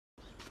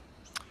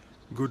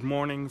Good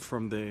morning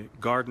from the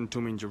Garden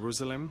Tomb in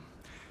Jerusalem.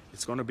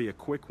 It's going to be a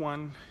quick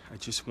one. I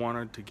just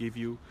wanted to give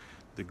you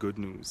the good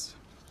news.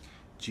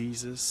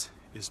 Jesus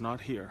is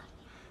not here.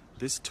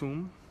 This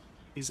tomb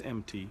is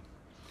empty.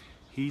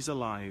 He's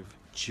alive,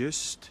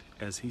 just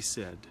as he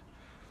said.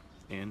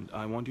 And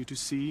I want you to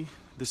see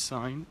the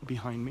sign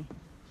behind me.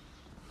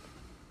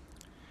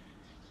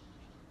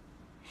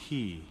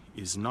 He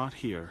is not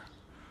here,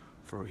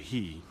 for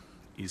he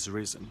is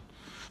risen.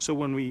 So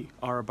when we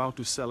are about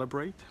to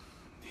celebrate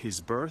his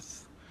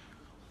birth,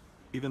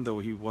 even though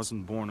he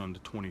wasn't born on the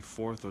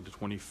 24th or the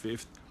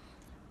 25th,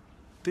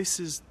 this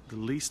is the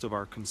least of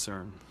our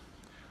concern.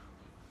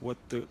 What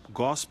the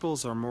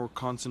Gospels are more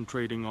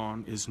concentrating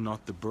on is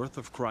not the birth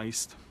of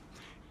Christ,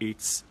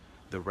 it's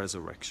the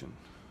resurrection.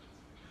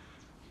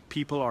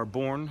 People are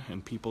born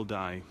and people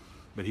die,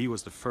 but he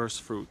was the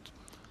first fruit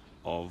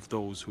of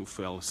those who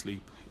fell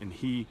asleep, and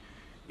he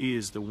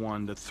is the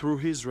one that through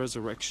his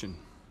resurrection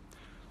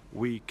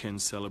we can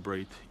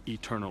celebrate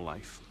eternal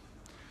life.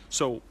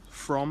 So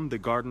from the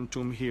Garden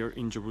Tomb here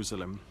in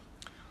Jerusalem,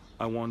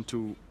 I want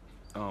to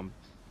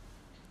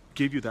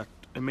give you that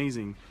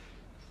amazing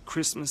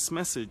Christmas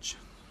message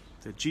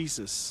that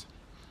Jesus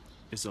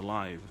is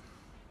alive.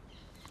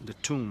 The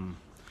tomb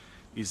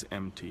is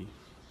empty.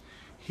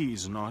 He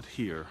is not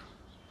here,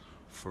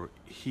 for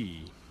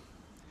he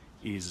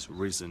is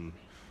risen,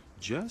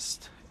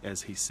 just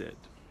as he said.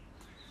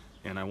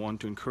 And I want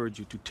to encourage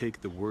you to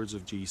take the words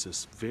of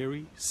Jesus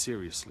very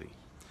seriously,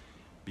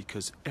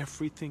 because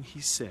everything he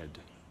said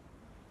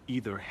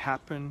either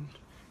happened,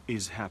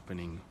 is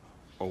happening,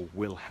 or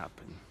will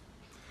happen.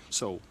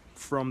 So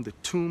from the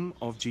tomb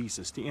of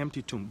Jesus, the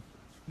empty tomb,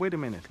 wait a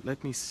minute,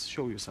 let me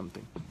show you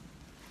something.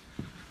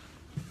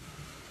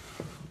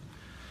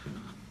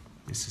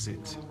 This is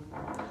it.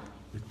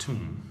 The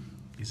tomb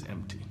is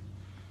empty.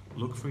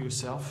 Look for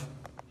yourself.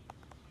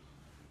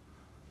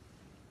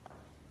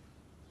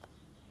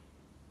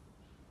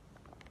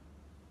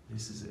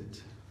 This is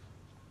it.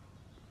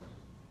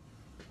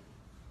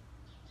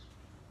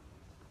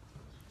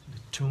 The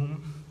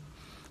tomb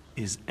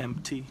is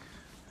empty.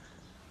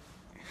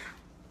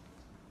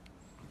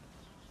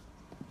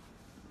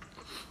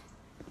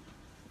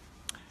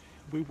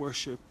 We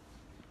worship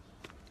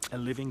a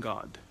living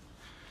God.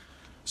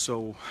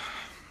 So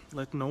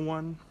let no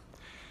one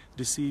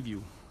deceive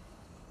you.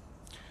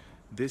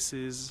 This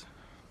is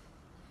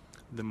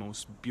the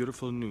most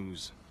beautiful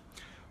news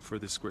for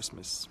this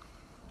Christmas.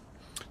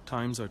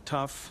 Times are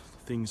tough,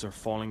 things are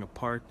falling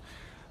apart,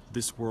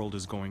 this world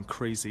is going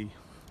crazy,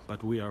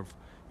 but we have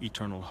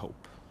eternal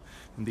hope.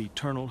 And the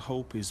eternal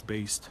hope is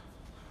based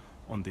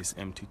on this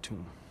empty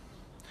tomb.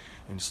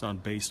 And it's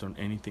not based on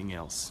anything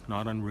else,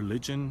 not on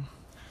religion,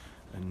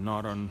 and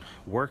not on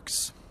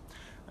works,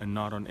 and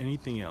not on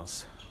anything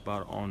else,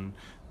 but on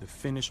the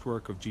finished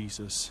work of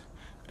Jesus,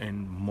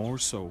 and more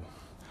so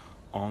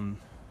on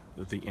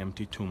the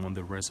empty tomb, on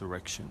the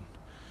resurrection.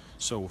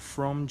 So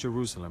from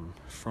Jerusalem,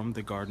 from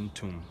the Garden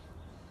Tomb,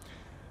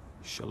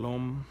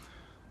 Shalom,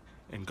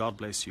 and God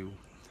bless you.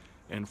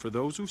 And for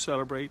those who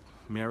celebrate,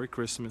 Merry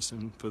Christmas,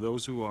 and for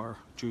those who are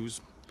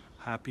Jews,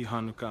 Happy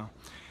Hanukkah.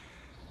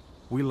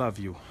 We love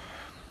you,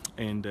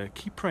 and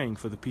keep praying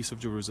for the peace of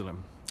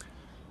Jerusalem.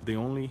 The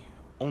only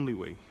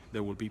way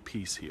there will be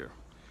peace here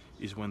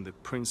is when the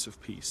Prince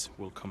of Peace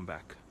will come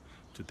back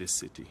to this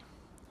city.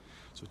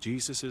 So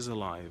Jesus is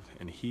alive,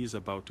 and he is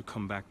about to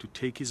come back to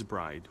take his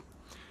bride.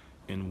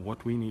 And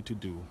what we need to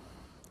do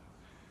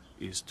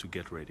is to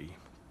get ready.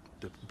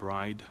 The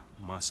bride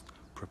must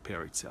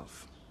prepare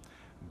itself.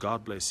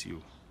 God bless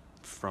you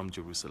from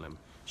Jerusalem.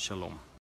 Shalom.